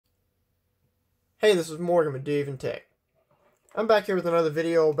Hey, this is Morgan with DoYouEvenTech. I'm back here with another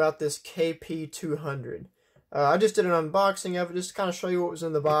video about this KP200. I just did an unboxing of it just to kind of show you what was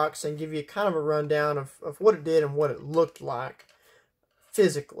in the box and give you kind of a rundown of what it did and what it looked like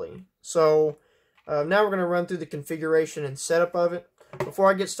physically. So now we're going to run through the configuration and setup of it. Before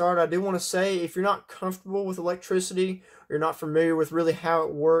I get started, I do want to say if you're not comfortable with electricity or you're not familiar with really how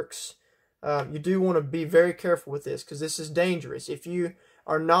it works, you do want to be very careful with this because this is dangerous. If you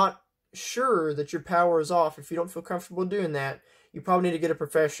are not sure that your power is off, if you don't feel comfortable doing that, you probably need to get a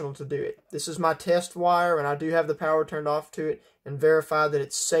professional to do it. This is my test wire, and I do have the power turned off to it and verify that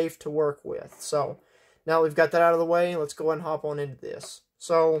it's safe to work with. So now we've got that out of the way, let's go ahead and hop on into this.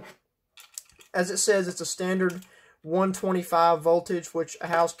 So as it says, it's a standard 125 voltage, which a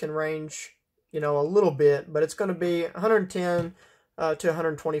house can range, a little bit, but it's going to be 110 to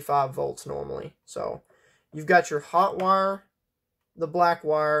 125 volts normally. So you've got your hot wire, the black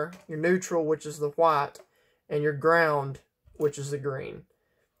wire, your neutral, which is the white, and your ground, which is the green.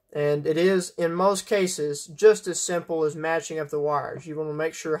 And it is, in most cases, just as simple as matching up the wires. You want to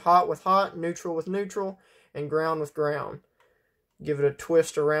make sure hot with hot, neutral with neutral, and ground with ground. Give it a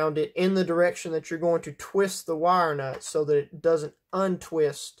twist around it in the direction that you're going to twist the wire nut so that it doesn't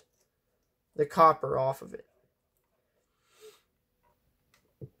untwist the copper off of it.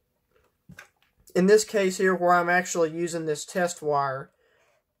 In this case here, where I'm actually using this test wire,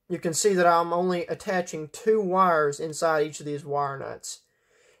 you can see that I'm only attaching 2 wires inside each of these wire nuts.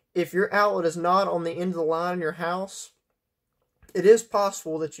 If your outlet is not on the end of the line in your house, it is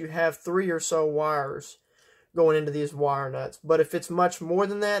possible that you have 3 or so wires going into these wire nuts. But if it's much more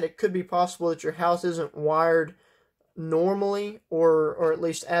than that, it could be possible that your house isn't wired normally, or at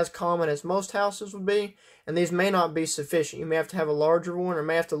least as common as most houses would be, and these may not be sufficient. You may have to have a larger one, or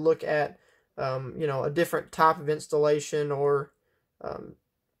may have to look at a different type of installation, or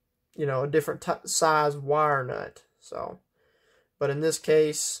a different size wire nut. So, but in this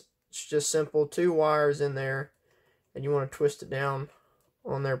case, it's just simple 2 wires in there, and you want to twist it down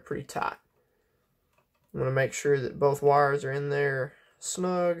on there pretty tight. You want to make sure that both wires are in there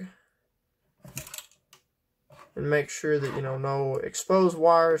snug, and make sure that no exposed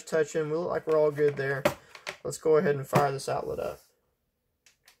wires touching. We look like we're all good there. Let's go ahead and fire this outlet up.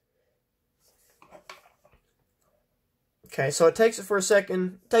 Okay, so it takes it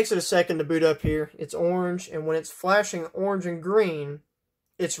a second to boot up here. It's orange, and when it's flashing orange and green,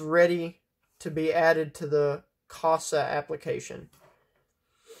 it's ready to be added to the KASA application.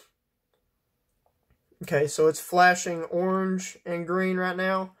 Okay, so it's flashing orange and green right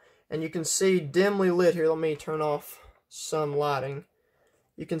now, and you can see dimly lit here. Let me turn off some lighting.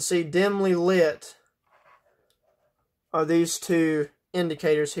 You can see dimly lit are these 2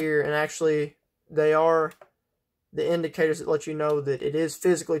 indicators here, and actually they are the indicators that let you know that it is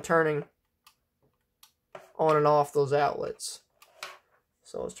physically turning on and off those outlets.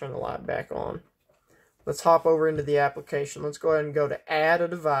 So let's turn the light back on. Let's hop over into the application. Let's go ahead and go to add a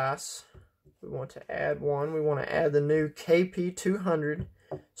device. We want to add one. We want to add the new KP200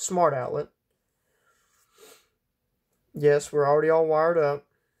 smart outlet. Yes, we're already all wired up.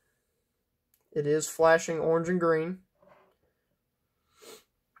 It is flashing orange and green.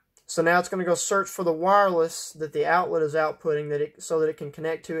 So now it's going to go search for the wireless that the outlet is outputting, so that it can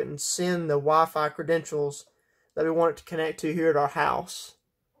connect to it and send the Wi-Fi credentials that we want it to connect to here at our house.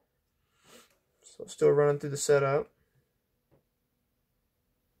 So still running through the setup.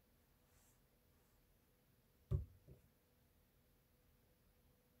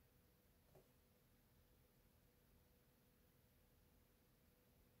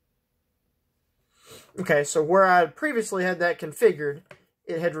 Okay, so where I previously had that configured,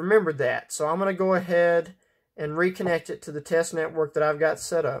 it had remembered that. So I'm going to go ahead and reconnect it to the test network that I've got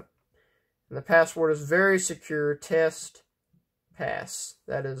set up. And the password is very secure, test pass.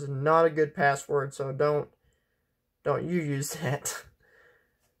 That is not a good password, so don't you use that.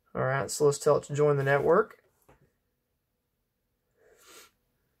 Alright, so let's tell it to join the network.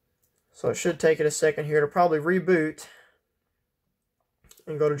 So it should take it a second here to probably reboot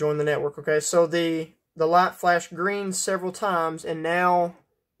and go to join the network. Okay, so the light flashed green several times, and now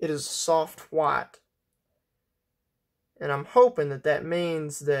it is soft white. And I'm hoping that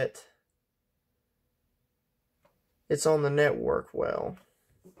means that it's on the network well.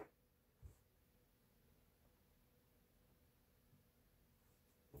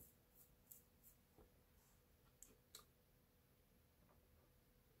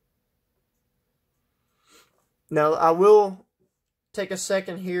 Now, I will take a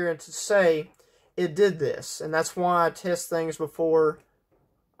second here and to say it did this, and that's why I test things before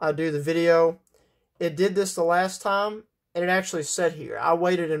I do the video. It did this the last time, and it actually said here, I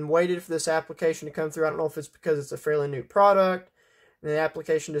waited and waited for this application to come through. I don't know if it's because it's a fairly new product and the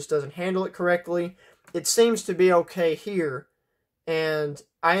application just doesn't handle it correctly. It seems to be okay here, and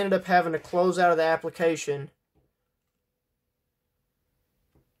I ended up having to close out of the application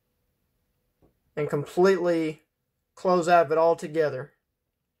and completely close out of it altogether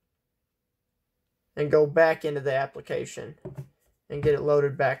and go back into the application and get it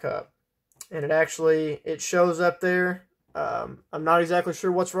loaded back up. And it shows up there. I'm not exactly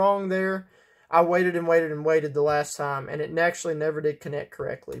sure what's wrong there. I waited and waited and waited the last time, and it actually never did connect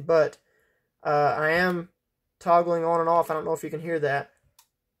correctly. But I am toggling on and off. I don't know if you can hear that.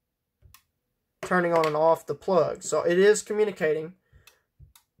 Turning on and off the plug. So it is communicating.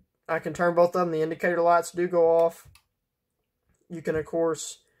 I can turn both of them. The indicator lights do go off. You can, of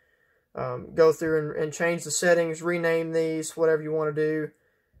course, go through and change the settings, rename these, whatever you want to do.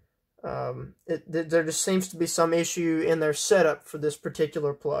 There just seems to be some issue in their setup for this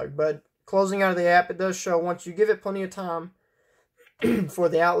particular plug. But closing out of the app, it does show once you give it plenty of time for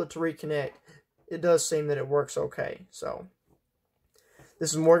the outlet to reconnect, it does seem that it works okay. So,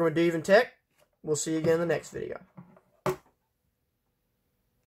 this is Morgan with DoYouEvenTech. We'll see you again in the next video.